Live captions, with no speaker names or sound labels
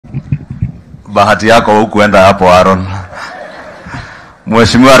bahati yako hukuenda hapo Aaron.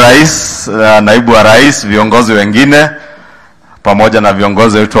 Mheshimiwa Rais, naibu wa rais, viongozi wengine pamoja na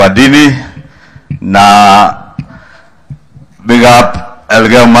viongozi wetu wa dini, na big up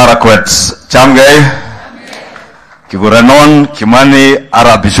Elgeyo Marakwet Chamgei, Kigurenon, Kimani,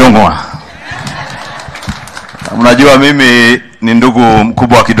 Arab Ichungwa. Mnajua mimi ni ndugu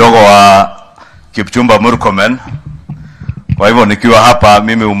mkubwa kidogo wa Kipchumba Murkomen. Kwa hivyo nikiwa hapa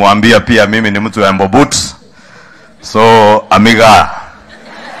mimi umwambia pia mimi ni mtu wa Mbobut. So amiga.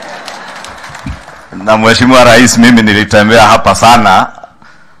 Na Mheshimiwa Rais, mimi nilitembea hapa sana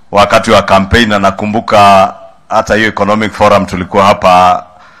wakati wa campaign, na nakumbuka hata hiyo economic forum tulikuwa hapa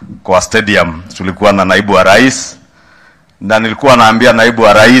kwa stadium, tulikuwa na naibu wa rais, na nilikuwa naambia naibu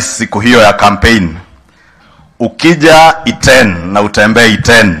wa rais siku hiyo ya campaign, ukija Iten na utembee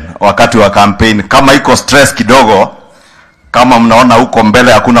Iten wakati wa campaign, kama iko stress kidogo, kama mnaona huko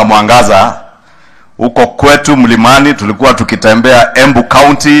mbele hakuna mwangaza, huko kwetu mlimani tulikuwa tukitembea Embu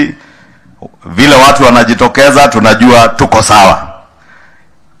County, vile watu wanajitokeza tunajua tuko sawa.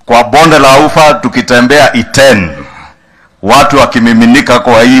 Kwa bonde la ufa tukitembea Iten, watu wakimiminika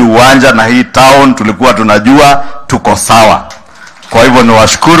kwa hii uwanja na hii town, tulikuwa tunajua tuko sawa. Kwa hivyo ni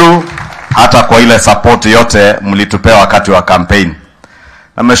washukuru hata kwa ile support yote mlitupea wakati wa campaign.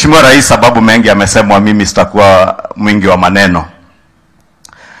 Na Mheshimiwa Rais, sababu mengi amesemwa, mimi sitakuwa mwingi wa maneno.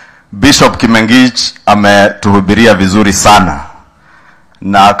 Bishop Kimengich ametuhubiria vizuri sana,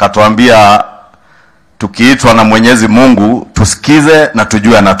 na akatuambia tukiitwa na Mwenyezi Mungu tusikize na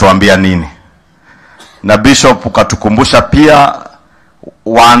tujue anatuambia nini. Na Bishop ukatukumbusha pia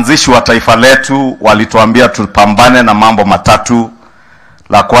waanzishi wa taifa letu walituambia tupambane na mambo matatu.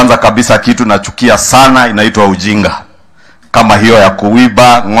 La kwanza kabisa, kitu nachukia sana, inaitwa ujinga, kama hiyo ya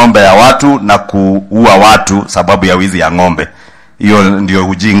kuiba ng'ombe ya watu na kuua watu sababu ya wizi ya ng'ombe. Hiyo ndio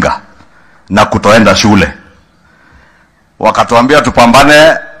ujinga, na kutoenda shule. Wakatuambia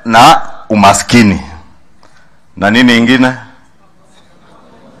tupambane na umaskini na nini ingine,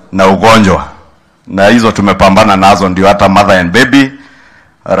 na ugonjwa, na hizo tumepambana nazo. Ndio hata mother and baby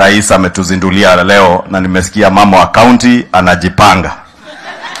rais ametuzindulia leo, na nimesikia mama wa county anajipanga,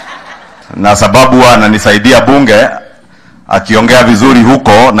 na sababu ananisaidia bunge, akiongea vizuri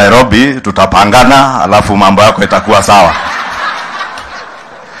huko Nairobi tutapangana, alafu mambo yako itakuwa sawa.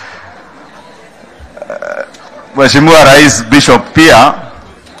 Mheshimiwa Rais, Bishop pia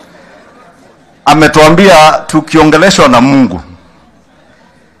ametuambia tukiongeleshwa na Mungu,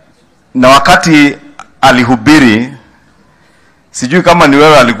 na wakati alihubiri, sijui kama ni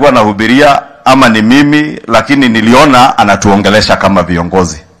wewe alikuwa anahubiria ama ni mimi, lakini niliona anatuongelesha kama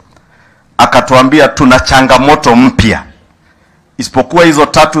viongozi. Akatuambia tuna changamoto mpya, isipokuwa hizo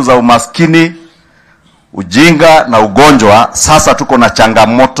tatu za umaskini, ujinga na ugonjwa. Sasa tuko na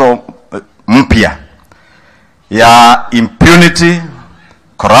changamoto mpya ya impunity,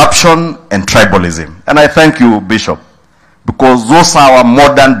 corruption and tribalism. And I thank you, Bishop, because those are our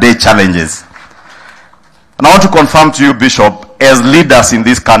modern day challenges. And I want to confirm to you, Bishop, as leaders in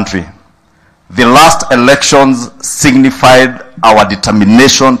this country, the last elections signified our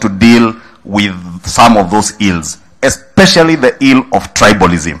determination to deal with some of those ills, especially the ill of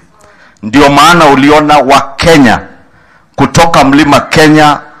tribalism. Ndio maana uliona wa Kenya kutoka mlima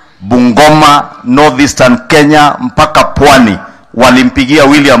Kenya, Bungoma, Northeastern Kenya mpaka Pwani walimpigia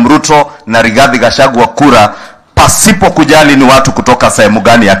William Ruto na Rigathi Gachagua kura pasipo kujali ni watu kutoka sehemu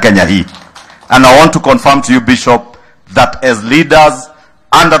gani ya Kenya hii. And I want to confirm to you, Bishop, that as leaders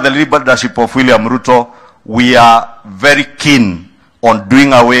under the leadership of William Ruto, we are very keen on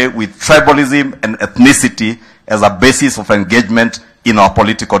doing away with tribalism and ethnicity as a basis of engagement in our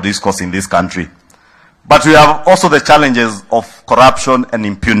political discourse in this country. But we have also the challenges of corruption and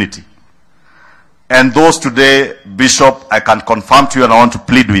impunity. And those today, Bishop, I can confirm to you, and I want to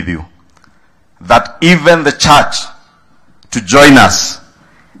plead with you, that even the church to join us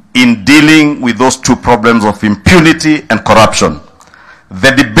in dealing with those two problems of impunity and corruption.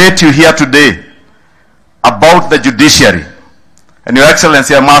 The debate you hear today about the judiciary, and Your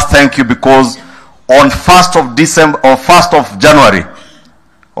Excellency, I must thank you, because on 1st of December or 1st of January,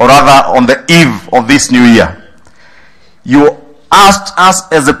 or rather on the eve of this new year, you asked us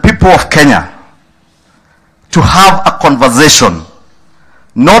as a people of Kenya to have a conversation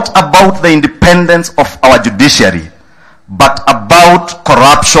not about the independence of our judiciary, but about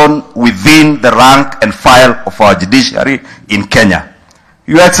corruption within the rank and file of our judiciary in Kenya.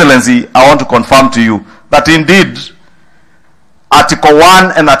 Your Excellency, I want to confirm to you that indeed Article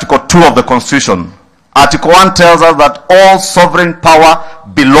 1 and Article 2 of the Constitution, Article 1 tells us that all sovereign power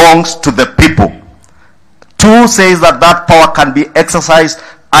belongs to the people. 2 says that that power can be exercised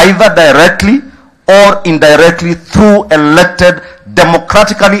either directly or indirectly through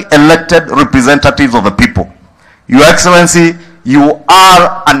democratically elected representatives of the people. Your Excellency, you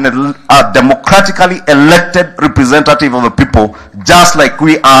are a democratically elected representative of the people, just like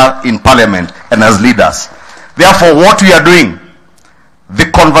we are in Parliament and as leaders. Therefore, what we are doing, the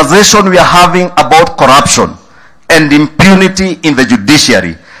conversation we are having about corruption and impunity in the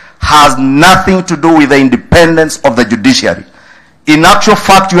judiciary has nothing to do with the independence of the judiciary. In actual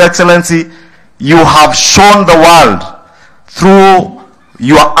fact, Your Excellency, you have shown the world through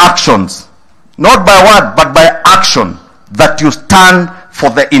your actions, not by word, but by action, that you stand for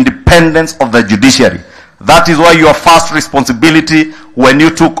the independence of the judiciary. That is why your first responsibility when you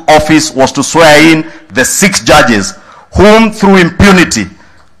took office was to swear in the 6 judges whom through impunity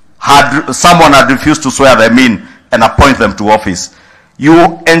someone had refused to swear them in and appoint them to office.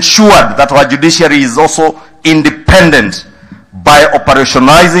 You ensured that our judiciary is also independent by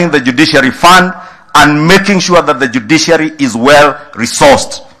operationalizing the judiciary fund and making sure that the judiciary is well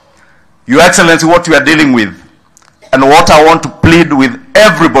resourced. Your Excellency, what we are dealing with, and what I want to plead with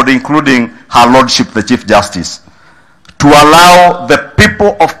everybody, including Her Lordship, the Chief Justice, to allow the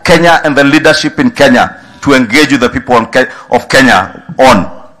people of Kenya and the leadership in Kenya to engage with the people of Kenya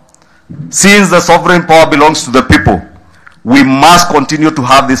on. Since the sovereign power belongs to the people, we must continue to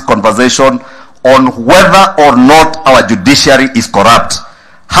have this conversation on whether or not our judiciary is corrupt.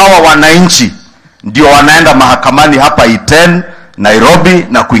 Hawa wananchi ndio wanaenda mahakamani hapa Iten, Nairobi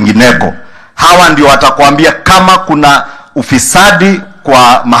na kwingineko. Hawa ndio watakwambia kama kuna ufisadi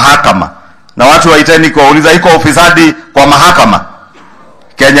kwa mahakama. Na watu wa Iten kuwauliza, iko ufisadi kwa mahakama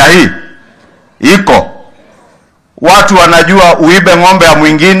Kenya hii? Iko. Watu wanajua uibe ng'ombe ya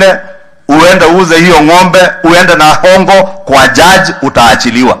mwingine, uende uuze hiyo ng'ombe, uende na hongo kwa judge,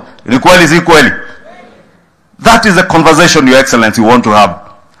 utaachiliwa. Ni kweli si kweli? That is the conversation, Your Excellency, you want to have.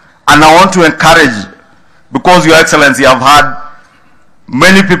 And I want to encourage, because Your Excellency, I've had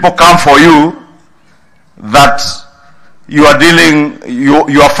many people come for you that you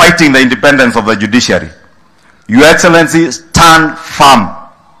are fighting the independence of the judiciary. Your Excellency, stand firm.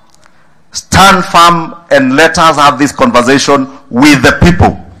 Stand firm and let us have this conversation with the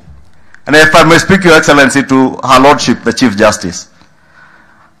people. And if I may speak, Your Excellency, to Her Lordship, the Chief Justice,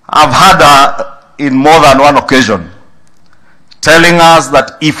 I've had her in more than one occasion telling us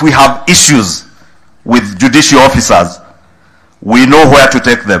that if we have issues with judicial officers, we know where to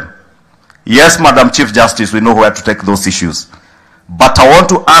take them. Yes, Madam Chief Justice, we know where to take those issues. But I want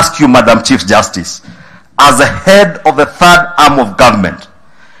to ask you, Madam Chief Justice, as the head of the third arm of government,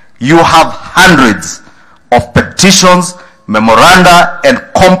 you have hundreds of petitions, memoranda, and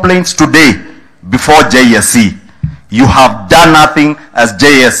complaints today before JSC. You have done nothing as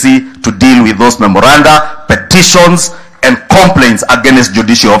JSC to deal with those memoranda, petitions, and complaints against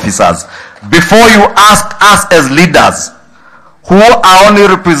judicial officers. Before you ask us as leaders, who are only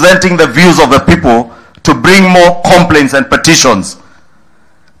representing the views of the people, to bring more complaints and petitions,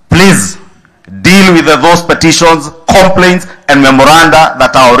 please deal with those petitions, complaints, and memoranda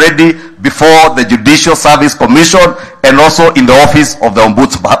that are already before the Judicial Service Commission and also in the office of the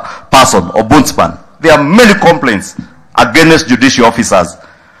Ombudsman. There are many complaints against judicial officers.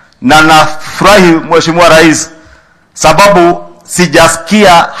 Na nafurahi Mheshimiwa Rais, sababu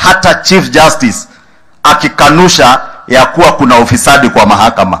sijasikia hata Chief Justice akikanusha ya kuwa kuna ufisadi kwa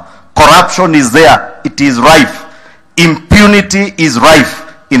mahakama. Corruption is there, it is rife. Impunity is rife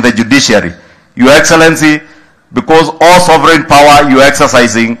in the judiciary. Your Excellency, because all sovereign power you are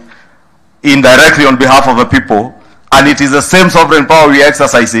exercising indirectly on behalf of the people, and it is the same sovereign power we are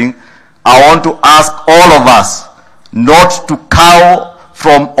exercising, I want to ask all of us not to cower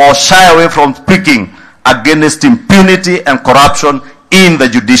from or shy away from speaking against impunity and corruption in the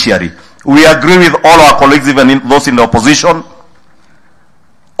judiciary. We agree with all our colleagues, even those in the opposition,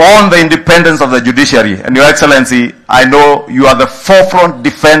 on the independence of the judiciary. And Your Excellency, I know you are the forefront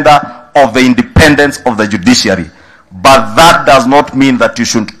defender of the independence of the judiciary. But that does not mean that you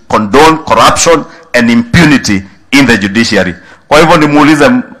should condone corruption and impunity in the judiciary. Kwa hivyo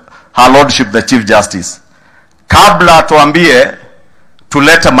nimuulize Her Lordship, the Chief Justice, kabla tuambie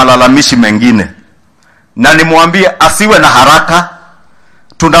tulete malalamishi mengine, na nimwambie asiwe na haraka,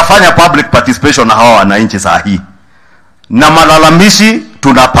 tunafanya public participation na hawa wananchi saa hii. Na malalamishi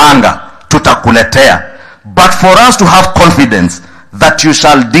tunapanga, tutakuletea. But for us to have confidence that you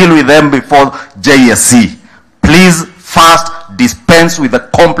shall deal with them before JSC, please first dispense with the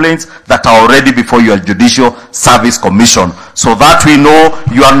complaints that are already before your Judicial Service Commission, so that we know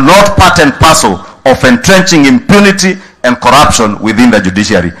you are not part and parcel of entrenching impunity and corruption within the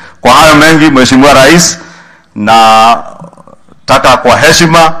judiciary. Kwa hayo mengi, Mheshimiwa Rais, na nataka kwa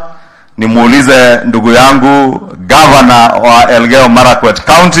heshima nimuulize ndugu yangu governor wa Elgeyo Marakwet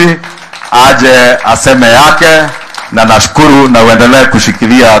County aje aseme yake, na nashukuru na uendelee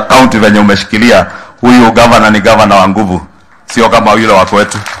kushikilia county venye umeshikilia. Huyu governor ni governor wa nguvu, sio kama yule wako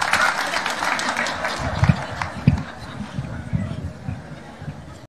wetu.